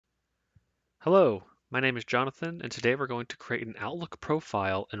Hello, my name is Jonathan, and today we're going to create an Outlook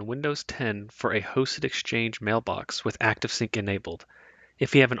profile in Windows 10 for a hosted Exchange mailbox with ActiveSync enabled.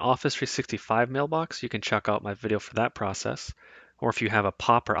 If you have an Office 365 mailbox, you can check out my video for that process. Or if you have a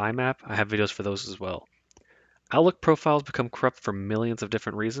POP or IMAP, I have videos for those as well. Outlook profiles become corrupt for millions of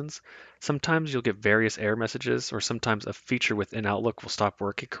different reasons. Sometimes you'll get various error messages, or sometimes a feature within Outlook will stop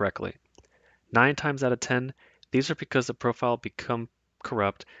working correctly. 9 times out of 10, these are because the profile become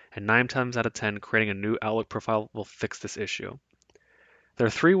corrupt, and 9 times out of 10, creating a new Outlook profile will fix this issue. There are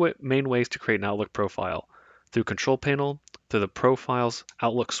three main ways to create an Outlook profile: through Control Panel, through the Profiles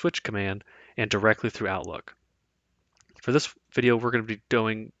Outlook Switch command, and directly through Outlook. For this video, we're going to be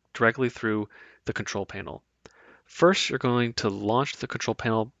going directly through the Control Panel. First, you're going to launch the Control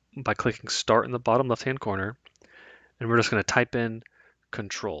Panel by clicking Start in the bottom left-hand corner, and we're just going to type in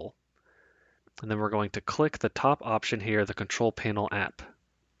Control. And then we're going to click the top option here, the Control Panel app.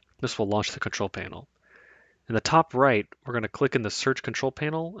 This will launch the Control Panel. In the top right, we're going to click in the Search Control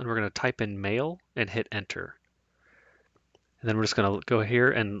Panel and we're going to type in Mail and hit Enter. And then we're just going to go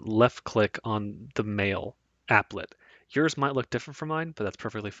here and left click on the Mail applet. Yours might look different from mine, but that's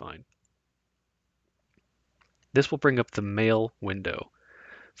perfectly fine. This will bring up the Mail window.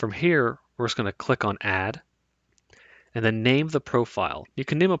 From here, we're just going to click on Add and then name the profile. You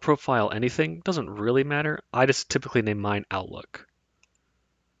can name a profile anything, doesn't really matter. I just typically name mine Outlook.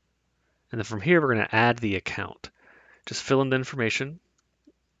 And then from here, we're going to add the account. Just fill in the information,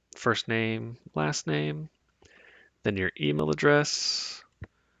 first name, last name, then your email address.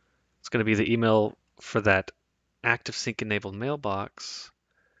 It's going to be the email for that ActiveSync enabled mailbox.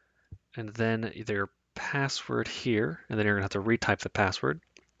 And then your password here, and then you're going to have to retype the password,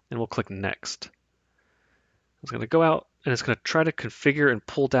 and we'll click Next. It's going to go out, and it's going to try to configure and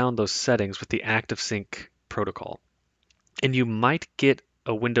pull down those settings with the ActiveSync protocol. And you might get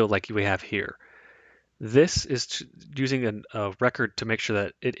a window like we have here. This is using a record to make sure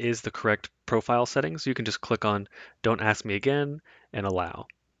that it is the correct profile settings. You can just click on Don't Ask Me Again and Allow.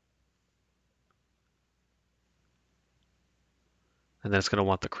 And then it's going to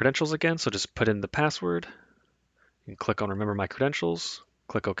want the credentials again, so just put in the password. You can click on Remember My Credentials,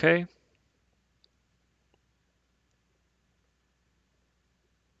 click OK.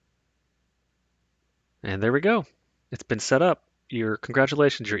 And there we go. It's been set up.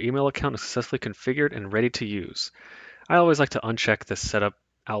 Congratulations, your email account is successfully configured and ready to use. I always like to uncheck this setup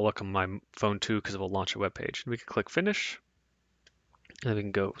Outlook on my phone too because it will launch a web page. We can click Finish, and then we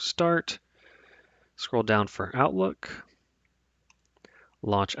can go Start, scroll down for Outlook,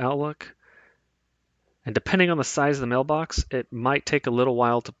 launch Outlook, and depending on the size of the mailbox, it might take a little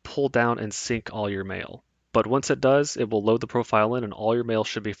while to pull down and sync all your mail. But once it does, it will load the profile in and all your mail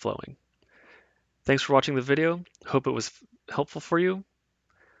should be flowing. Thanks for watching the video. Hope it was helpful for you.